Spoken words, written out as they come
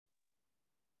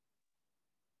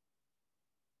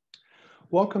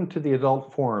Welcome to the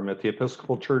Adult Forum at the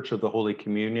Episcopal Church of the Holy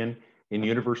Communion in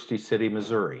University City,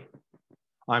 Missouri.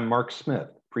 I'm Mark Smith,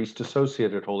 Priest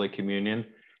Associate at Holy Communion,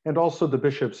 and also the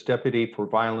Bishop's Deputy for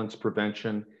Violence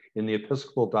Prevention in the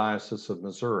Episcopal Diocese of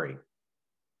Missouri.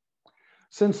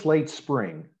 Since late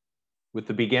spring, with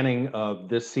the beginning of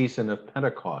this season of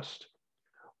Pentecost,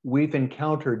 we've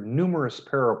encountered numerous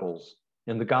parables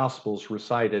in the Gospels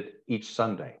recited each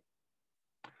Sunday.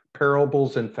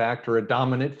 Parables, in fact, are a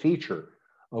dominant feature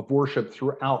of worship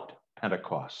throughout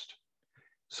Pentecost.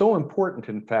 So important,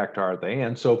 in fact, are they,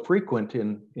 and so frequent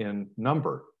in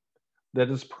number, that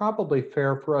it's probably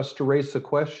fair for us to raise the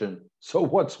question, so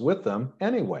what's with them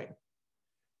anyway?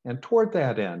 And toward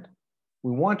that end,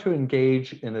 we want to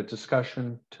engage in a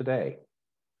discussion today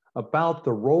about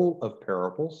the role of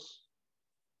parables,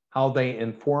 how they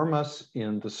inform us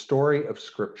in the story of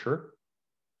Scripture,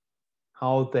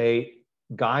 how they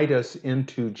guide us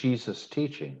into Jesus'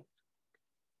 teaching,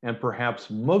 and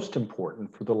perhaps most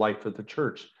important for the life of the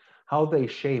church, how they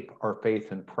shape our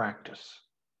faith and practice.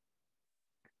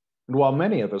 And while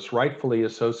many of us rightfully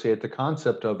associate the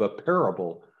concept of a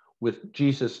parable with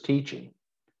Jesus' teaching,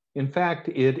 in fact,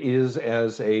 it is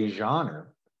as a genre,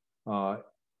 a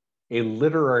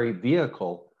literary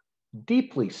vehicle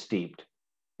deeply steeped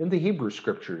in the Hebrew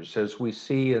Scriptures, as we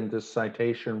see in this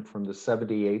citation from the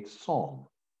 78th Psalm.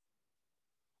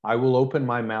 I will open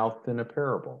my mouth in a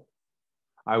parable.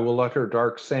 I will utter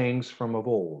dark sayings from of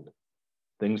old,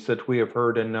 things that we have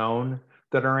heard and known,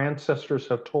 that our ancestors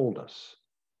have told us.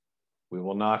 We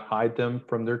will not hide them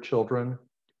from their children.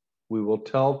 We will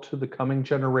tell to the coming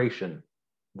generation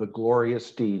the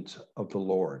glorious deeds of the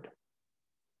Lord.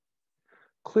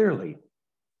 Clearly,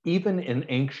 even in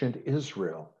ancient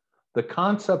Israel, the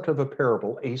concept of a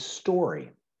parable, a story,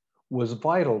 was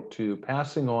vital to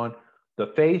passing on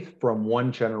the faith from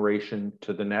one generation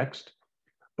to the next,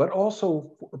 but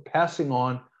also passing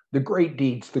on the great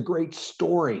deeds, the great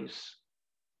stories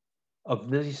of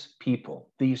these people,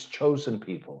 these chosen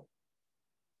people,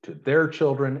 to their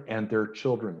children and their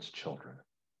children's children.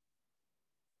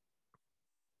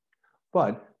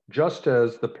 But just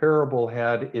as the parable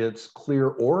had its clear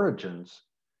origins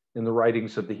in the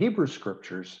writings of the Hebrew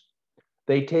Scriptures,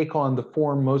 they take on the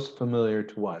form most familiar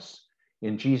to us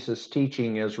in Jesus'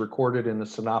 teaching as recorded in the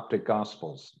Synoptic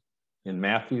Gospels, in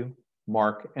Matthew,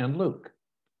 Mark, and Luke,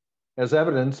 as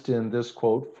evidenced in this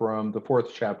quote from the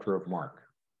 4th chapter of Mark.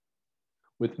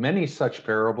 With many such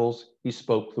parables, he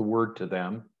spoke the word to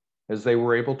them as they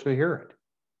were able to hear it.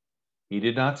 He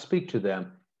did not speak to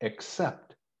them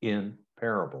except in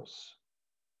parables.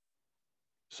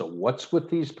 So what's with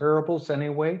these parables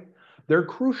anyway? They're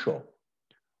crucial.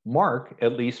 Mark,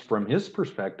 at least from his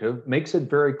perspective, makes it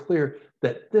very clear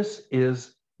that this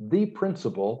is the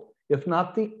principle, if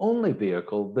not the only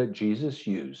vehicle, that Jesus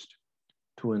used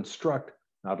to instruct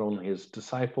not only his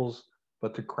disciples,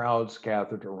 but the crowds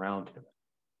gathered around him.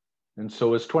 And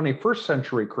so as 21st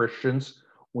century Christians,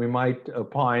 we might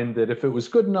opine that if it was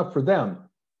good enough for them,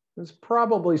 it's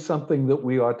probably something that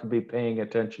we ought to be paying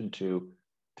attention to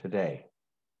today.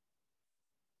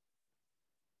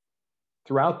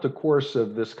 Throughout the course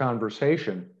of this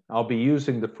conversation, I'll be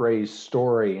using the phrase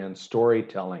story and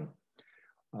storytelling.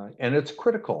 And it's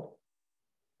critical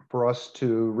for us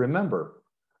to remember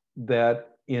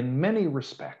that in many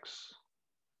respects,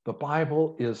 the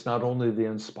Bible is not only the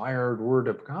inspired word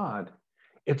of God,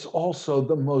 it's also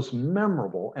the most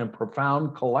memorable and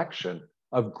profound collection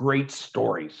of great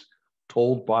stories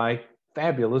told by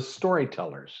fabulous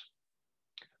storytellers.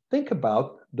 Think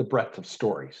about the breadth of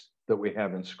stories that we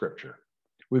have in Scripture.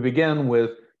 We begin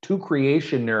with two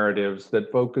creation narratives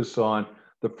that focus on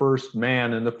the first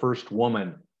man and the first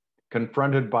woman,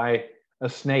 confronted by a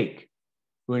snake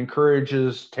who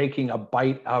encourages taking a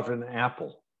bite out of an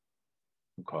apple,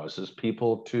 who causes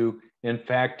people to, in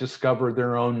fact, discover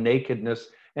their own nakedness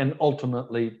and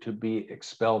ultimately to be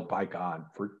expelled by God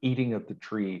for eating of the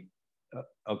tree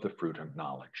of the fruit of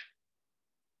knowledge.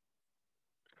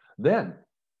 Then,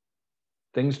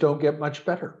 things don't get much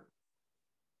better.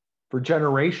 For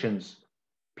generations,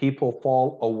 people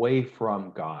fall away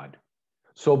from God.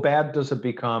 So bad does it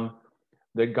become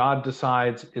that God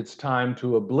decides it's time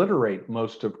to obliterate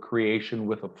most of creation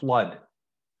with a flood.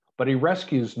 But he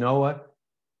rescues Noah,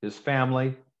 his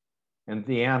family, and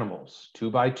the animals,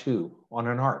 2 by 2, on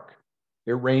an ark.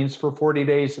 It rains for 40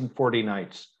 days and 40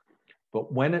 nights.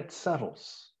 But when it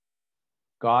settles,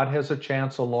 God has a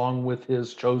chance, along with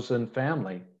his chosen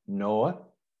family, Noah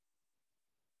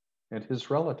and his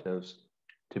relatives,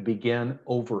 to begin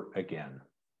over again.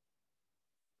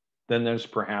 Then there's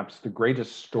perhaps the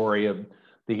greatest story of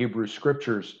the Hebrew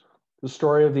Scriptures, the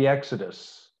story of the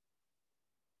Exodus.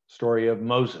 Story of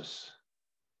Moses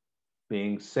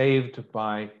being saved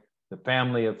by the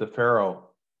family of the Pharaoh,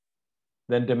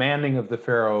 then demanding of the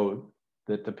Pharaoh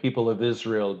that the people of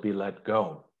Israel be let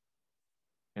go,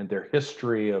 and their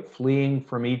history of fleeing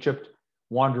from Egypt,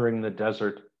 wandering the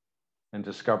desert, and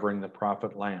discovering the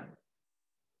prophet land.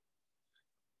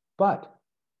 But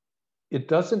it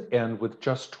doesn't end with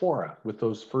just Torah, with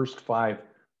those first 5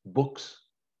 books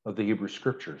of the Hebrew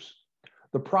Scriptures.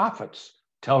 The prophets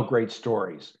tell great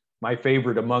stories. My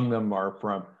favorite among them are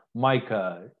from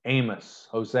Micah, Amos,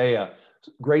 Hosea,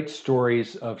 great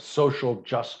stories of social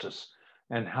justice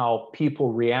and how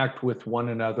people react with one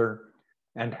another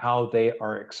and how they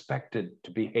are expected to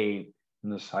behave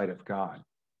in the sight of God.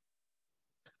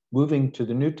 Moving to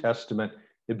the New Testament,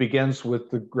 it begins with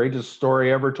the greatest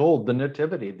story ever told, the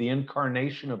Nativity, the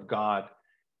incarnation of God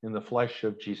in the flesh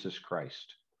of Jesus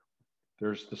Christ.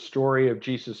 There's the story of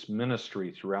Jesus'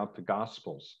 ministry throughout the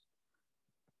Gospels,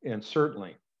 and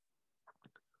certainly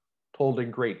told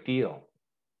in great deal,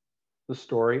 the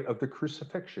story of the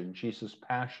crucifixion, Jesus'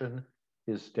 passion,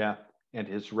 his death, and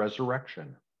his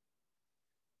resurrection.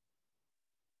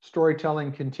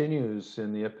 Storytelling continues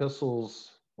in the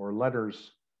epistles or letters,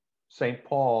 St.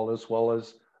 Paul, as well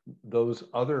as those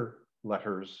other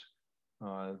letters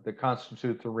that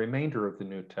constitute the remainder of the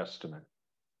New Testament.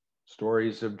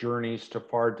 Stories of journeys to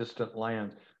far distant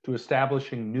lands, to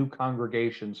establishing new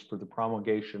congregations for the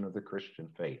promulgation of the Christian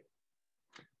faith.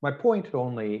 My point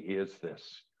only is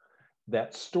this,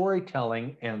 that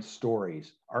storytelling and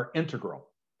stories are integral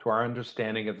to our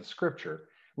understanding of the Scripture.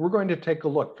 We're going to take a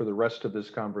look for the rest of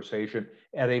this conversation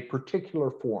at a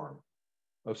particular form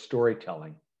of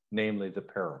storytelling, namely the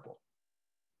parable.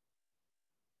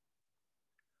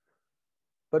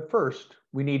 But first,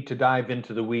 we need to dive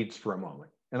into the weeds for a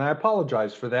moment. And I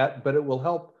apologize for that, but it will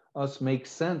help us make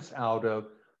sense out of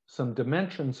some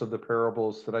dimensions of the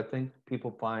parables that I think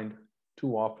people find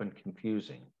too often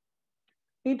confusing.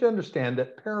 You need to understand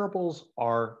that parables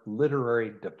are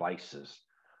literary devices.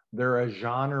 They're a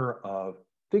genre of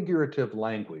figurative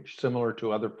language, similar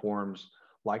to other forms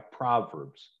like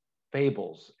proverbs,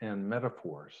 fables, and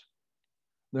metaphors.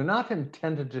 They're not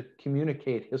intended to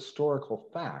communicate historical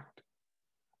fact.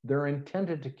 They're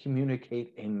intended to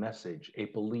communicate a message, a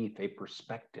belief, a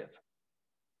perspective.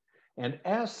 And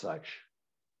as such,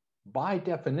 by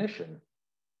definition,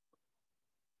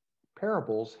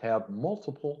 parables have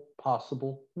multiple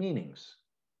possible meanings.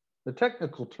 The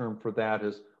technical term for that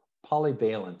is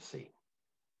polyvalency,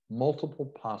 multiple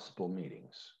possible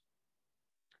meanings.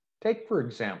 Take, for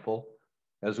example,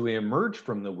 as we emerge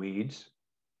from the weeds,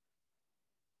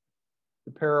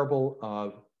 the parable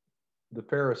of the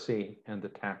Pharisee and the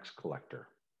tax collector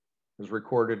is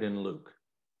recorded in Luke.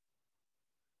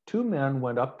 2 men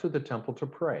went up to the temple to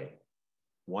pray,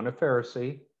 one a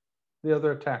Pharisee, the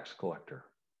other a tax collector.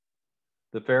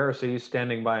 The Pharisee,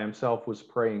 standing by himself, was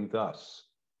praying thus,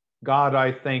 God,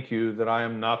 I thank you that I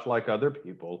am not like other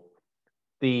people,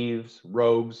 thieves,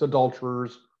 rogues,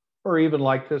 adulterers, or even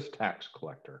like this tax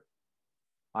collector.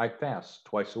 I fast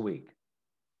twice a week.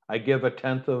 I give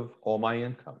 1/10 of all my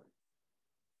income.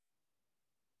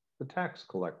 The tax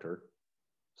collector,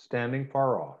 standing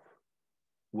far off,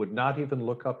 would not even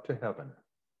look up to heaven,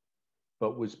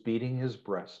 but was beating his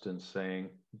breast and saying,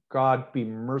 God, be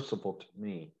merciful to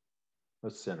me,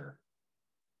 a sinner.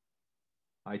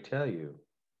 I tell you,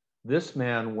 this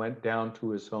man went down to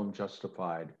his home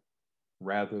justified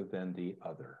rather than the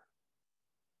other.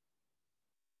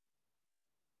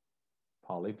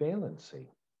 Polyvalency.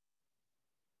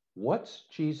 What's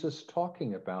Jesus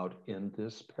talking about in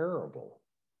this parable?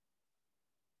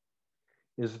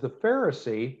 Is the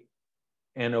Pharisee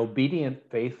an obedient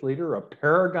faith leader, a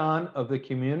paragon of the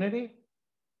community?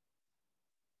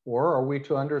 Or are we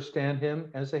to understand him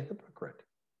as a hypocrite?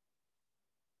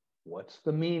 What's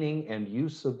the meaning and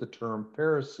use of the term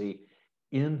Pharisee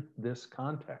in this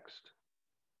context?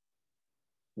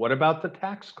 What about the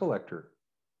tax collector?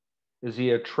 Is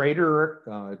he a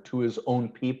traitor to his own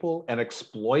people, an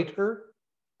exploiter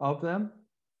of them?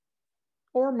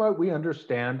 Or might we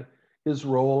understand his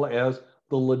role as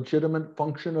the legitimate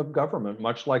function of government,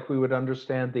 much like we would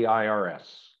understand the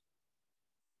IRS?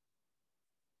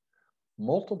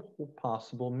 Multiple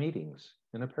possible meanings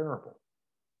in a parable.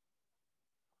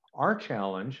 Our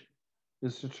challenge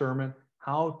is to determine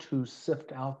how to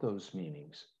sift out those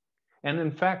meanings. And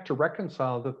in fact, to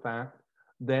reconcile the fact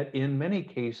that in many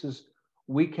cases,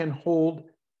 we can hold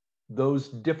those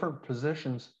different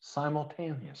positions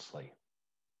simultaneously.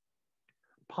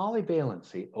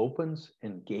 Polyvalency opens,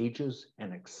 engages,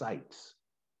 and excites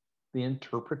the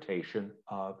interpretation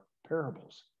of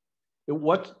parables. It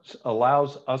what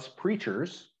allows us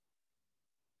preachers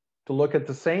to look at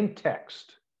the same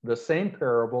text, the same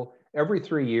parable every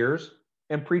 3 years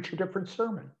and preach a different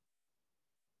sermon,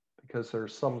 because there are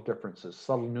subtle differences,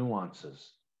 subtle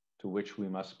nuances to which we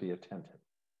must be attentive.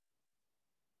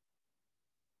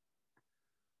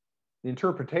 The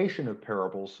interpretation of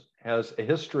parables has a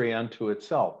history unto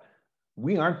itself.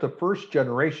 We aren't the first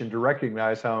generation to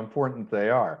recognize how important they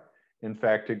are. In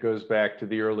fact, it goes back to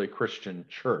the early Christian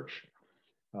church.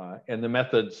 And the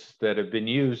methods that have been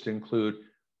used include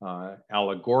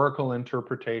allegorical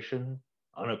interpretation,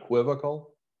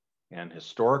 unequivocal, and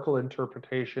historical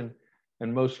interpretation,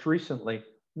 and most recently,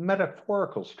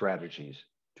 metaphorical strategies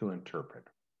to interpret.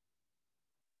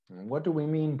 And what do we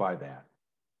mean by that?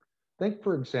 Think,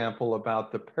 for example,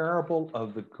 about the parable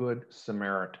of the Good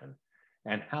Samaritan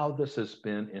and how this has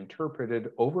been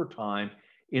interpreted over time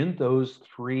in those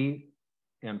 3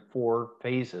 and 4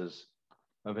 phases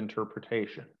of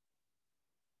interpretation.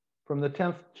 From the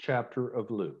 10th chapter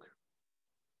of Luke,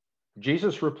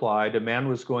 Jesus replied, "A man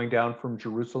was going down from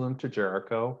Jerusalem to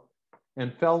Jericho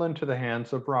and fell into the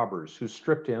hands of robbers, who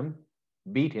stripped him,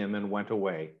 beat him, and went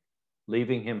away,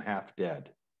 leaving him half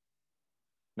dead.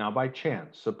 Now by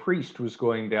chance, a priest was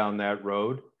going down that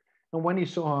road, and when he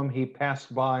saw him, he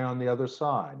passed by on the other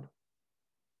side.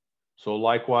 So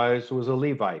likewise was a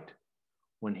Levite.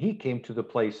 When he came to the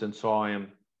place and saw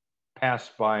him,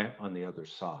 passed by on the other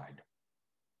side.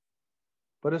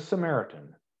 But a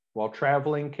Samaritan, while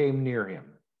traveling, came near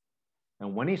him,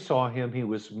 and when he saw him, he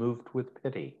was moved with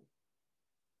pity.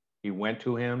 He went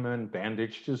to him and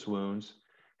bandaged his wounds,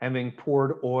 having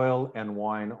poured oil and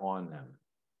wine on them.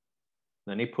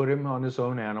 Then he put him on his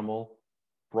own animal,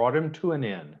 brought him to an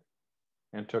inn,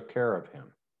 and took care of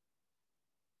him.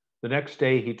 The next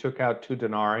day he took out 2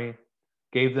 denarii,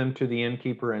 gave them to the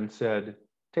innkeeper, and said,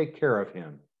 'Take care of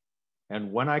him,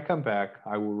 and when I come back,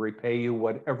 I will repay you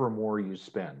whatever more you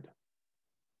spend.'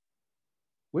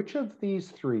 Which of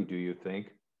these 3, do you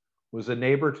think, was a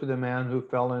neighbor to the man who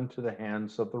fell into the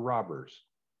hands of the robbers?"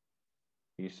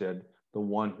 He said, "The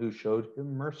one who showed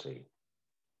him mercy."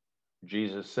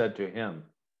 Jesus said to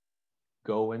him,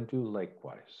 "Go and do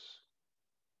likewise."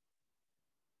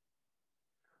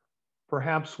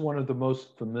 Perhaps one of the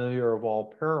most familiar of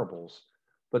all parables,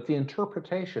 but the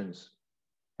interpretations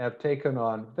have taken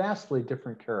on vastly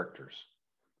different characters.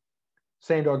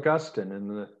 St. Augustine in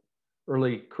the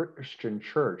early Christian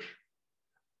church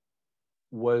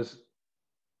was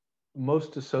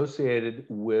most associated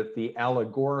with the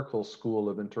allegorical school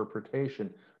of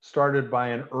interpretation, started by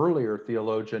an earlier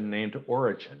theologian named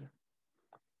Origen.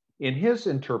 In his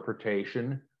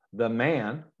interpretation, the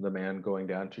man going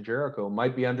down to Jericho,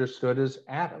 might be understood as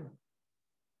Adam.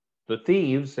 The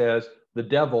thieves as the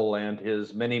devil and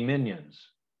his many minions.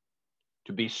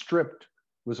 To be stripped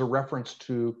was a reference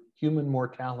to human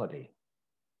mortality.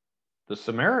 The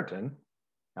Samaritan,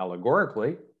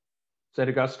 allegorically, St.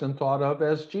 Augustine thought of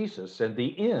as Jesus, and the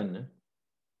inn,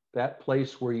 that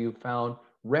place where you found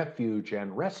refuge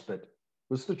and respite,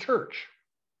 was the church.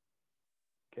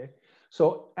 Okay,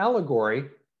 so allegory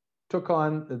took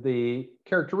on the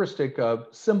characteristic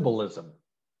of symbolism.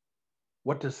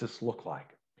 What does this look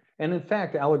like? And in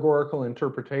fact, allegorical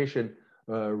interpretation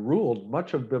ruled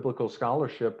much of biblical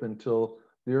scholarship until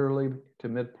the early to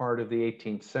mid part of the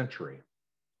 18th century.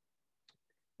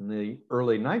 In the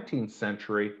early 19th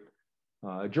century,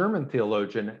 a German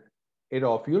theologian,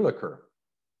 Adolf Jülicher,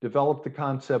 developed the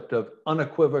concept of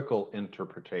unequivocal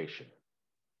interpretation.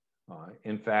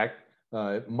 In fact,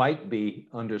 it might be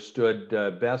understood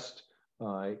best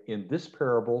in this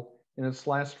parable in its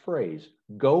last phrase,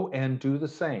 "Go and do the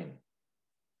same."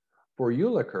 For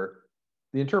Jülicher,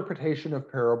 the interpretation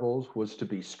of parables was to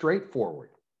be straightforward.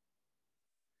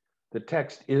 The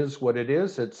text is what it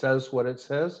is, it says what it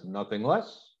says, nothing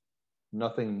less,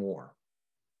 nothing more.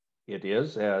 It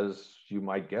is, as you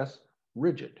might guess,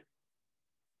 rigid.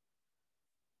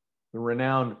 The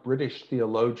renowned British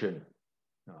theologian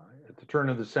at the turn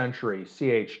of the century,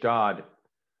 C.H. Dodd,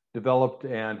 developed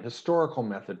an historical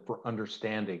method for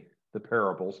understanding the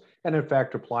parables, and in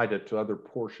fact applied it to other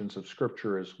portions of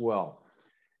Scripture as well.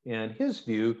 In his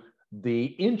view, the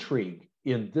intrigue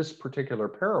in this particular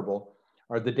parable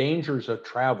are the dangers of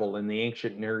travel in the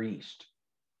ancient Near East,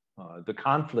 the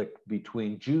conflict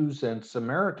between Jews and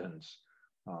Samaritans,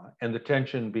 and the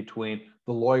tension between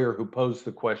the lawyer who posed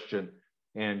the question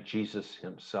and Jesus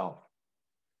himself.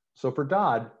 So for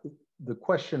Dodd, the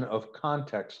question of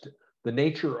context, the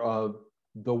nature of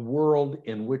the world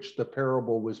in which the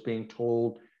parable was being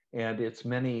told, and its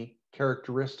many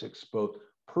characteristics, both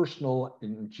personal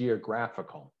and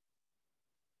geographical.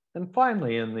 And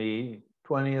finally, in the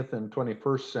 20th and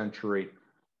 21st century,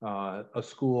 a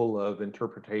school of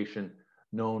interpretation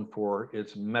known for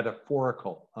its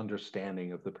metaphorical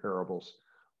understanding of the parables,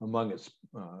 among its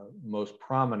most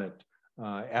prominent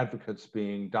advocates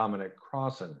being Dominic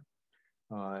Crossan.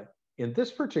 In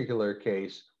this particular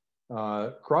case,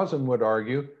 Crossan would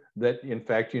argue that, in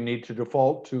fact, you need to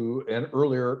default to an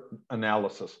earlier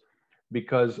analysis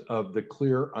because of the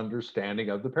clear understanding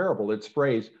of the parable. Its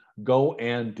phrase, go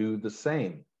and do the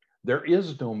same. There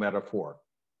is no metaphor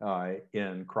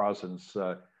in Crossan's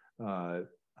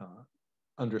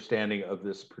understanding of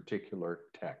this particular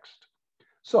text.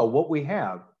 So what we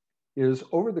have is,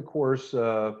 over the course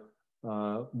of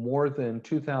more than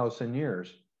 2,000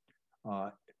 years,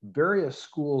 various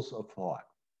schools of thought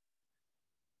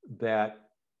that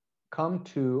come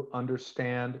to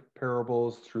understand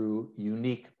parables through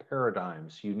unique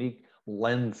paradigms, unique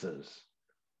lenses,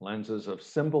 lenses of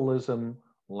symbolism,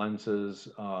 lenses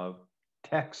of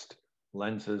text,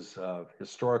 lenses of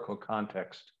historical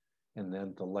context, and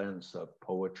then the lens of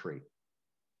poetry,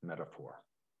 metaphor.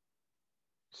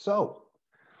 So,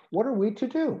 what are we to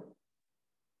do?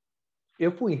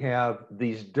 If we have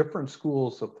these different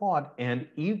schools of thought, and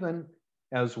even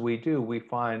as we do, we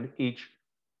find each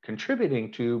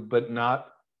contributing to, but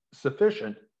not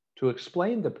sufficient to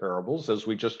explain the parables, as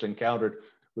we just encountered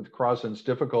with Crossan's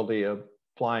difficulty of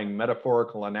applying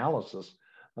metaphorical analysis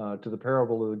to the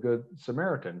parable of the Good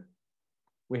Samaritan,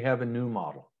 we have a new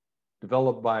model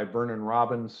developed by Vernon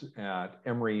Robbins at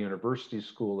Emory University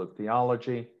School of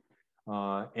Theology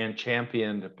and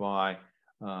championed by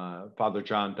Father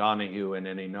John Donahue and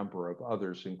any number of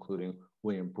others, including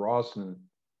William Brosnan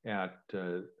at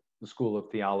the School of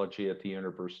Theology at the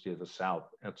University of the South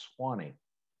at Sewanee.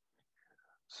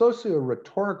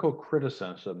 Socio-rhetorical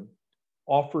criticism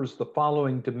offers the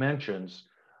following dimensions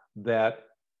that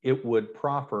it would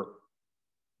proffer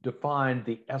define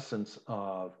the essence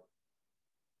of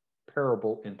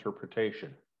parable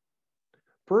interpretation.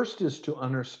 First is to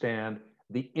understand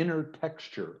the inner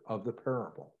texture of the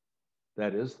parable.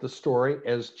 That is, the story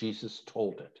as Jesus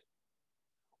told it.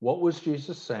 What was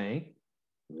Jesus saying?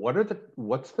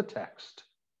 What's the text?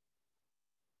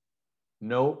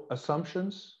 No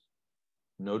assumptions,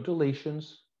 no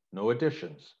deletions, no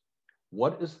additions.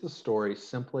 What is the story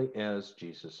simply as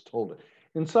Jesus told it?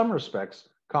 In some respects,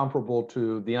 comparable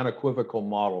to the unequivocal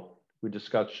model we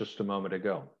discussed just a moment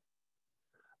ago.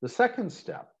 The second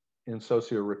step in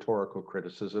socio-rhetorical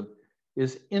criticism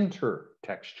is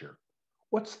intertexture.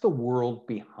 What's the world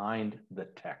behind the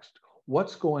text?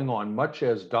 What's going on? Much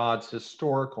as Dodd's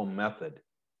historical method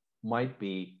might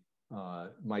be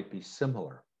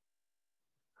similar.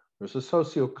 There's a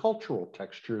sociocultural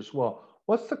texture as well.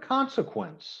 What's the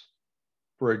consequence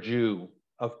for a Jew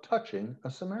of touching a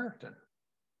Samaritan?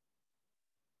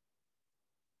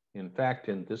 In fact,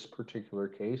 in this particular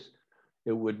case,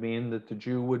 it would mean that the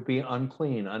Jew would be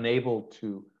unclean, unable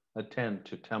to attend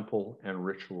to temple and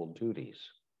ritual duties.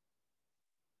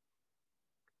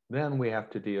 Then we have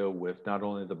to deal with not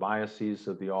only the biases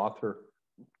of the author,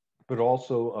 but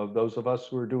also of those of us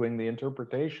who are doing the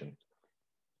interpretation,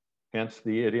 hence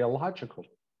the ideological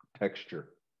texture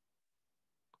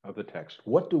of the text.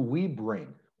 What do we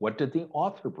bring? What did the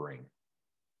author bring?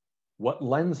 What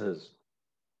lenses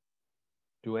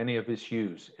do any of us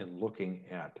use in looking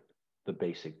at the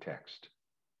basic text?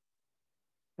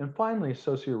 And finally,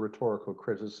 socio-rhetorical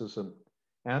criticism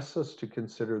asks us to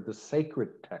consider the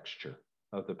sacred texture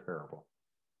of the parable,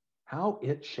 how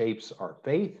it shapes our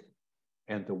faith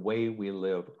and the way we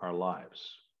live our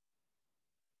lives.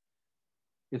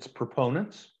 Its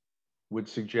proponents would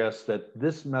suggest that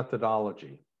this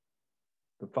methodology,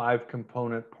 the 5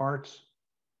 component parts,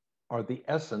 are the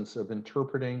essence of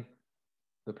interpreting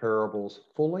the parables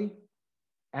fully,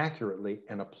 accurately,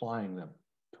 and applying them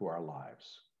to our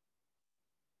lives.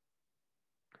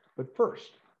 But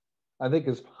first, I think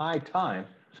it's high time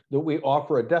that we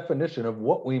offer a definition of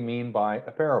what we mean by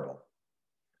a parable.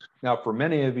 Now, for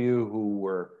many of you who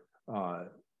were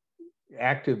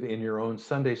active in your own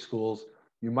Sunday schools,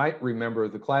 you might remember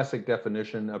the classic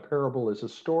definition: a parable is a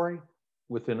story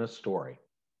within a story.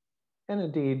 And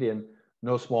indeed, in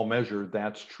no small measure,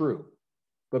 that's true.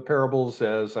 But parables,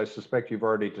 as I suspect you've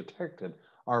already detected,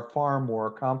 are far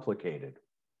more complicated.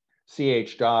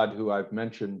 C.H. Dodd, who I've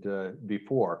mentioned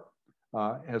before,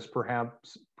 has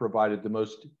perhaps provided the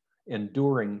most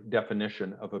enduring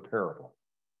definition of a parable.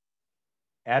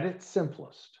 At its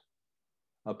simplest,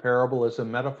 a parable is a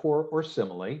metaphor or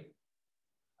simile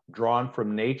drawn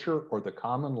from nature or the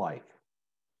common life,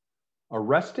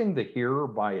 arresting the hearer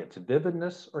by its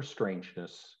vividness or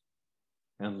strangeness,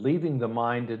 and leaving the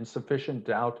mind in sufficient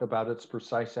doubt about its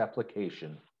precise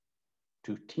application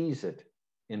to tease it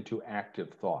into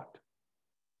active thought.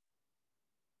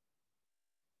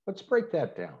 Let's break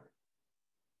that down.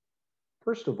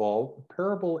 First of all,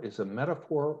 parable is a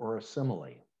metaphor or a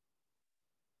simile.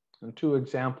 And two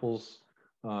examples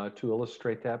to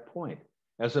illustrate that point.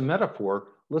 As a metaphor,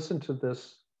 listen to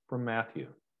this from Matthew.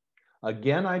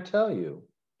 Again, I tell you,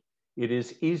 it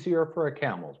is easier for a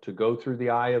camel to go through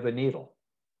the eye of a needle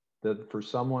than for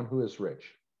someone who is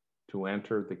rich to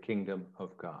enter the kingdom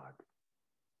of God.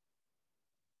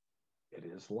 It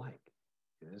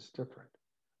is different.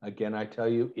 Again, I tell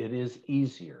you, it is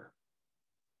easier.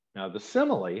 Now, the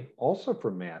simile, also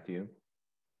from Matthew,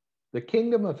 the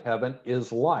kingdom of heaven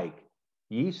is like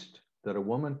yeast that a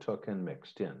woman took and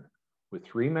mixed in with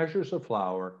 3 measures of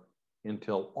flour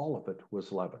until all of it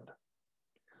was leavened.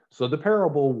 So the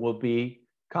parable will be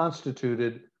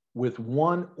constituted with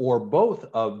one or both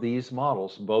of these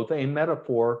models, both a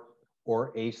metaphor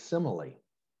or a simile.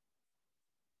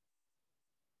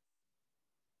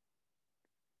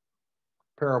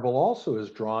 Parable also is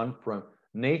drawn from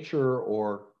nature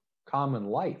or common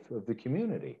life of the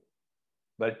community.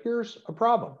 But here's a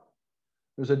problem.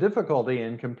 There's a difficulty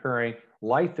in comparing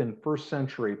life in first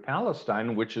century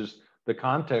Palestine, which is the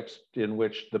context in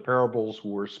which the parables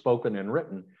were spoken and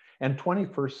written, and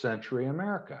 21st century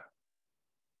America.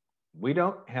 We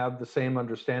don't have the same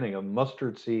understanding of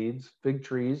mustard seeds, fig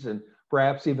trees, and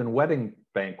perhaps even wedding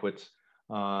banquets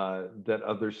that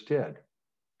others did.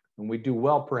 And we do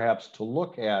well perhaps to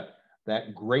look at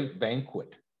that great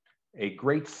banquet, a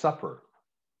great supper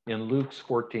in Luke's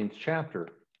 14th chapter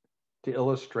to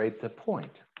illustrate the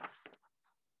point.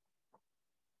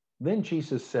 Then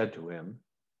Jesus said to him,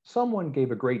 someone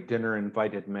gave a great dinner and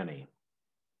invited many.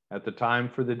 At the time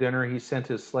for the dinner, he sent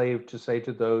his slave to say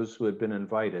to those who had been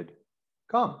invited,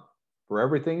 come, for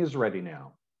everything is ready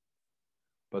now.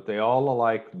 But they all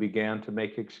alike began to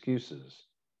make excuses.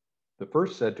 The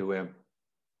first said to him,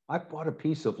 I've bought a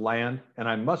piece of land and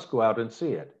I must go out and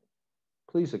see it.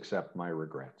 Please accept my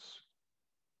regrets.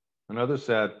 Another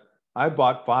said, I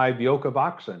bought 5 yoke of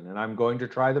oxen and I'm going to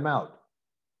try them out.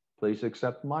 Please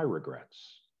accept my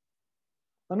regrets.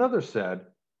 Another said,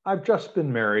 I've just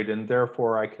been married and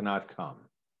therefore I cannot come.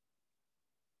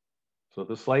 So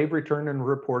the slave returned and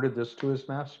reported this to his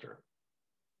master.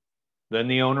 Then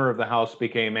the owner of the house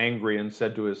became angry and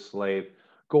said to his slave,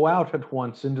 go out at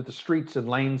once into the streets and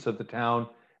lanes of the town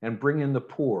and bring in the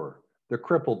poor, the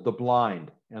crippled, the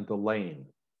blind, and the lame.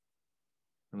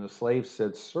 And the slave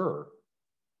said, sir,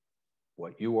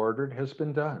 what you ordered has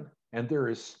been done, and there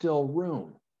is still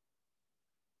room.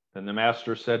 Then the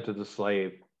master said to the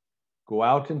slave, go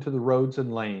out into the roads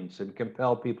and lanes and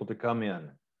compel people to come in,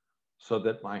 so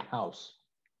that my house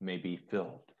may be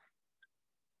filled.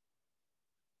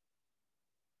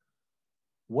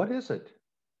 What is it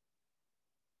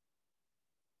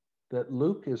that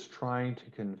Luke is trying to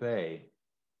convey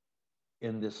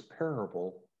in this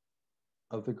parable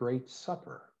of the Great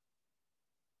Supper,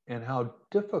 and how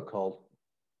difficult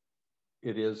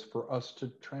it is for us to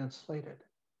translate it?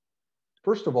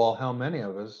 First of all, how many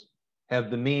of us have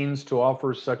the means to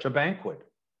offer such a banquet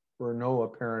for no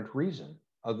apparent reason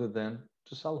other than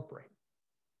to celebrate?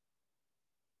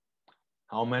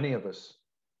 How many of us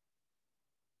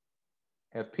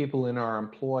have people in our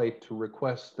employ to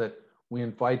request that we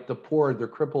invite the poor, the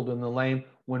crippled, and the lame,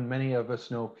 when many of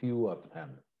us know few of them?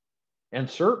 And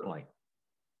certainly,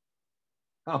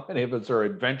 how many of us are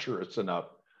adventurous enough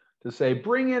to say,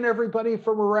 bring in everybody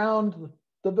from around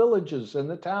the villages and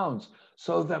the towns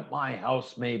so that my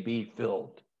house may be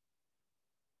filled?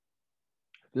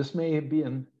 This may have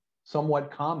been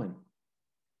somewhat common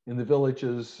in the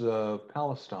villages of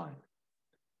Palestine,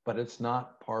 but it's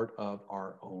not part of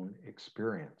our own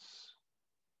experience.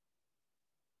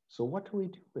 So what do we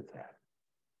do with that?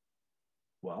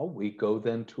 Well, we go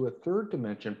then to a third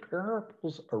dimension.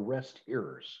 Parables arrest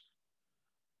hearers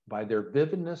by their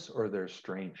vividness or their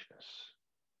strangeness.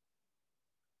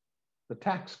 The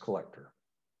tax collector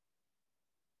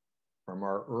from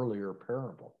our earlier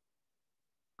parable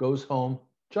goes home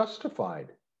justified,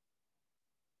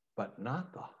 but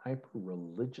not the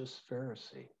hyper-religious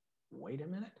Pharisee. Wait a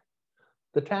minute.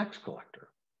 The tax collector,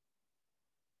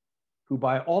 who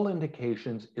by all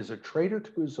indications is a traitor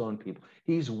to his own people.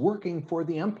 He's working for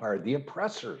the empire, the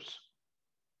oppressors.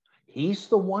 He's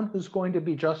the one who's going to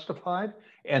be justified,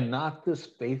 and not this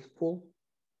faithful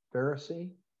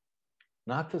Pharisee,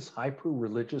 not this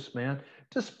hyper-religious man,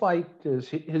 despite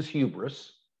his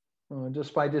hubris,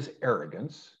 despite his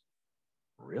arrogance.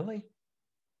 Really?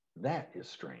 That is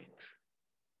strange.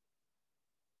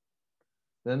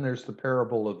 Then there's the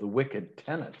parable of the wicked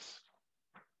tenants,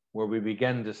 where we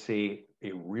begin to see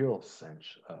a real sense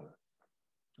of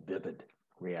vivid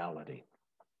reality.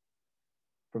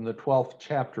 From the 12th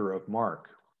chapter of Mark,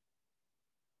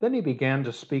 Then he began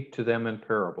to speak to them in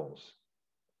parables.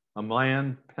 A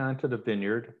man planted a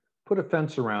vineyard, put a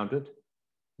fence around it,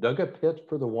 dug a pit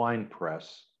for the wine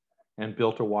press, and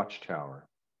built a watchtower.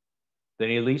 Then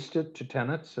he leased it to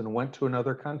tenants and went to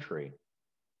another country.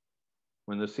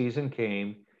 When the season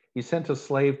came, he sent a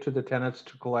slave to the tenants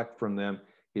to collect from them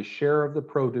his share of the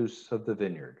produce of the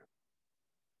vineyard.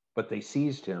 But they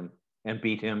seized him and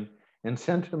beat him and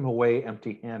sent him away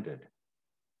empty-handed.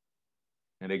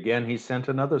 And again he sent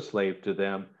another slave to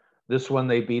them. This one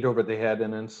they beat over the head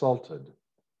and insulted.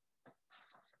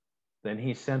 Then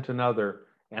he sent another,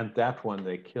 and that one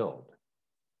they killed.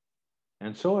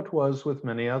 And so it was with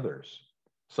many others.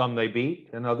 Some they beat,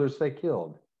 and others they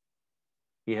killed.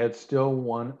 He had still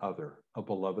one other, a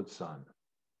beloved son.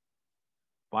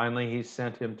 Finally, he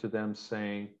sent him to them,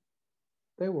 saying,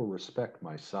 "They will respect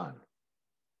my son."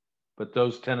 But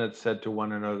those tenants said to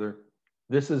one another,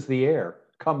 "This is the heir.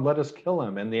 Come, let us kill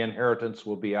him, and the inheritance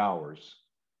will be ours."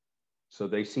 So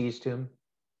they seized him,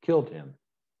 killed him,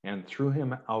 and threw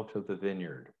him out of the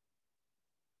vineyard.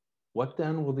 What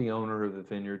then will the owner of the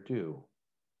vineyard do?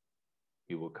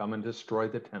 He will come and destroy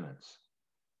the tenants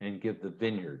and give the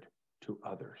vineyard to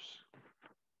others.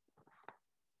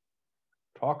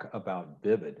 Talk about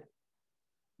vivid.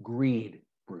 Greed,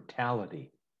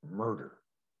 brutality, murder,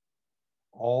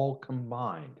 all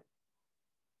combined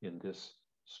in this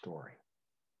story.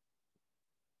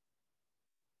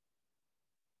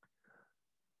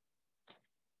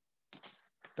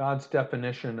 God's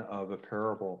definition of a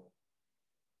parable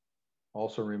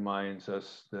also reminds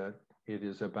us that it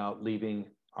is about leaving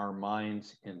our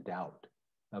minds in doubt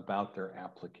about their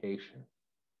application.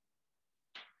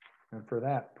 And for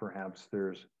that, perhaps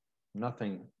there's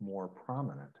nothing more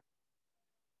prominent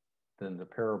than the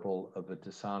parable of the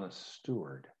dishonest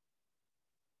steward.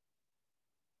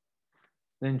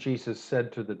 Then Jesus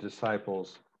said to the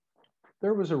disciples,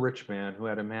 "There was a rich man who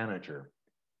had a manager,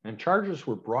 and charges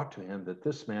were brought to him that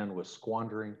this man was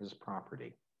squandering his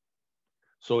property.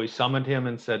 So he summoned him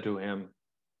and said to him,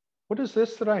 'What is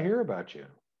this that I hear about you?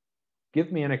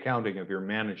 Give me an accounting of your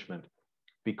management,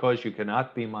 because you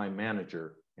cannot be my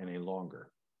manager any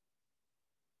longer.'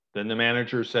 Then the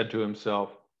manager said to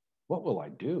himself, 'What will I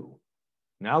do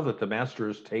now that the master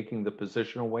is taking the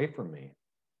position away from me?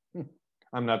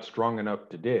 I'm not strong enough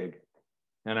to dig,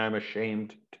 and I'm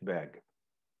ashamed to beg.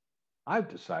 I've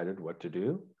decided what to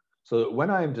do, so that when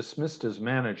I am dismissed as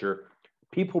manager,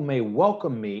 people may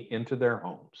welcome me into their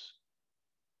homes.'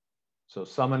 So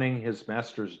summoning his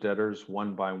master's debtors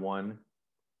one by one,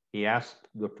 he asked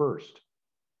the first,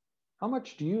 'How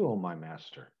much do you owe my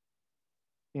master?'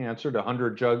 He answered,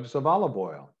 100 jugs of olive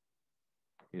oil.'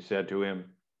 He said to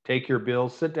him, 'Take your bill,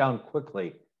 sit down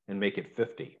quickly, and make it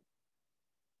 50.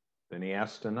 Then he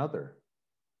asked another,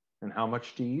 'And how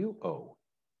much do you owe?'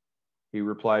 He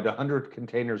replied, 100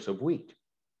 containers of wheat.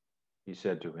 He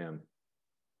said to him,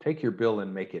 'Take your bill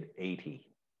and make it 80.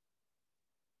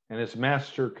 And his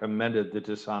master commended the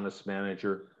dishonest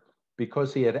manager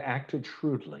because he had acted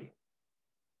shrewdly.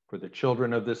 For the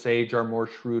children of this age are more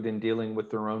shrewd in dealing with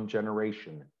their own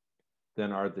generation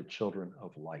than are the children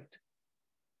of light.'"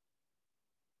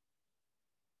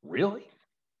 Really?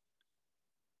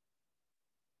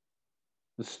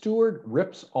 The steward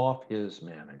rips off his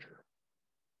manager.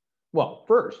 Well,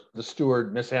 first, the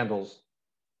steward mishandles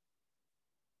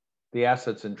the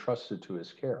assets entrusted to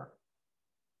his care.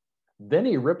 Then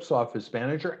he rips off his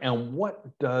manager, and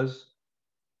what does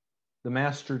the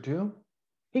master do?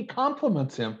 He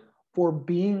compliments him for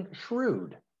being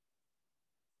shrewd.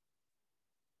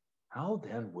 How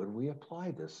then would we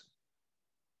apply this?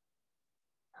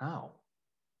 How?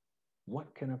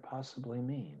 What can it possibly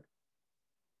mean?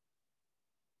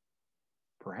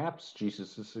 Perhaps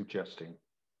Jesus is suggesting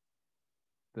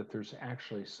that there's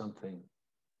actually something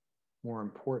more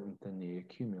important than the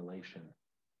accumulation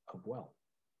of wealth.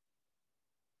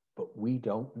 But we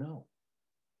don't know.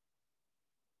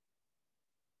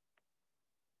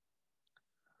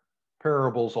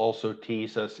 Parables also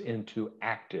tease us into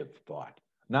active thought,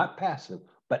 not passive,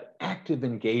 but active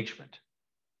engagement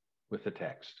with the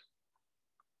text.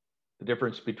 The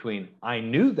difference between "I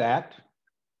knew that"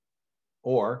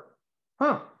 or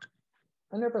 "I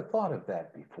never thought of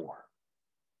that before."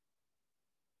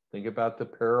 Think about the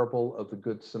parable of the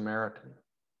Good Samaritan.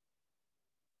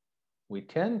 We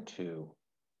tend to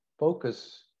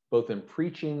focus both in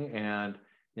preaching and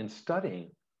in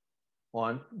studying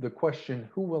on the question,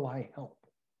 who will I help?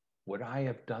 Would I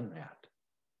have done that?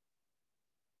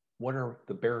 What are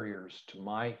the barriers to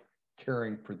my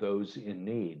caring for those in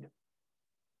need?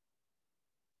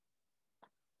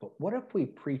 But what if we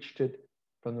preached it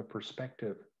from the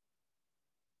perspective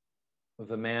of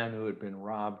the man who had been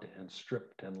robbed and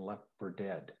stripped and left for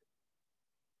dead?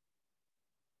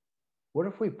 What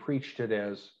if we preached it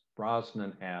as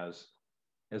Brosnan has,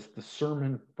 as the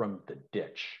sermon from the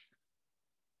ditch?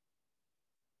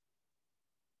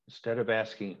 Instead of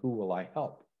asking, who will I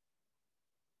help?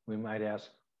 We might ask,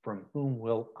 from whom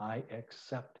will I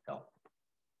accept help?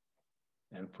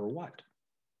 And for what?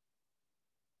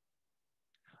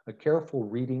 A careful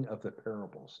reading of the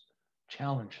parables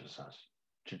challenges us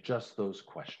to just those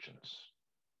questions.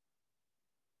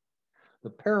 The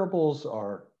parables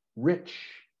are rich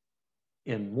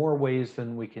in more ways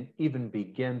than we can even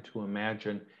begin to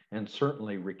imagine and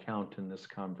certainly recount in this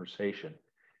conversation.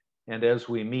 And as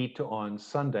we meet on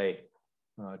Sunday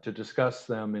to discuss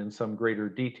them in some greater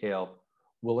detail,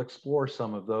 we'll explore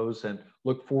some of those and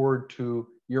look forward to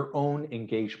your own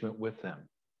engagement with them.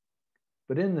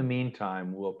 But in the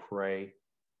meantime, we'll pray.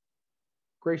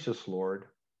 Gracious Lord,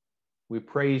 we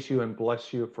praise you and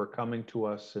bless you for coming to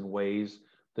us in ways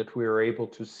that we are able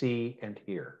to see and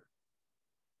hear.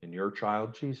 In your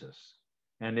child Jesus,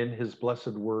 and in his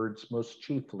blessed words, most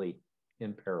chiefly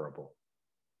in parable.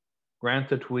 Grant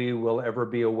that we will ever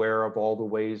be aware of all the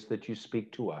ways that you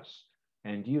speak to us,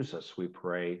 and use us, we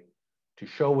pray, to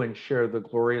show and share the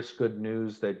glorious good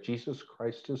news that Jesus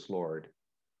Christ is Lord,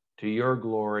 to your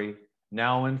glory,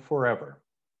 now and forever.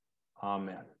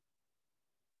 Amen.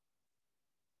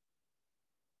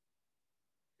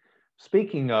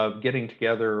 Speaking of getting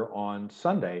together on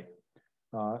Sunday,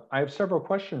 I have several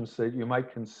questions that you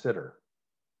might consider.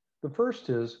 The first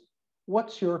is,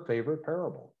 what's your favorite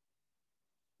parable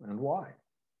and why?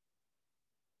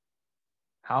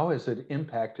 How has it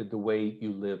impacted the way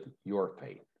you live your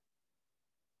faith?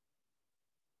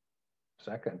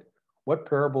 Second, what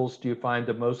parables do you find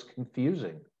the most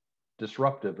confusing,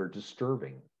 disruptive, or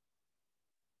disturbing?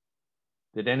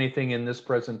 Did anything in this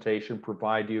presentation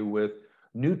provide you with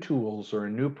new tools or a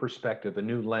new perspective, a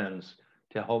new lens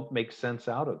to help make sense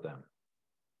out of them?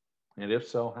 And if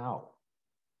so, how?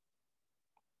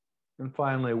 And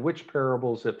finally, which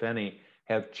parables, if any,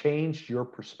 have changed your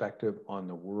perspective on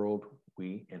the world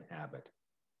we inhabit,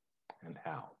 and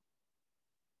how?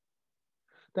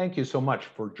 Thank you so much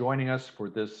for joining us for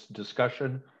this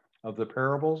discussion of the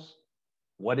parables.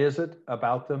 What is it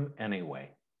about them anyway?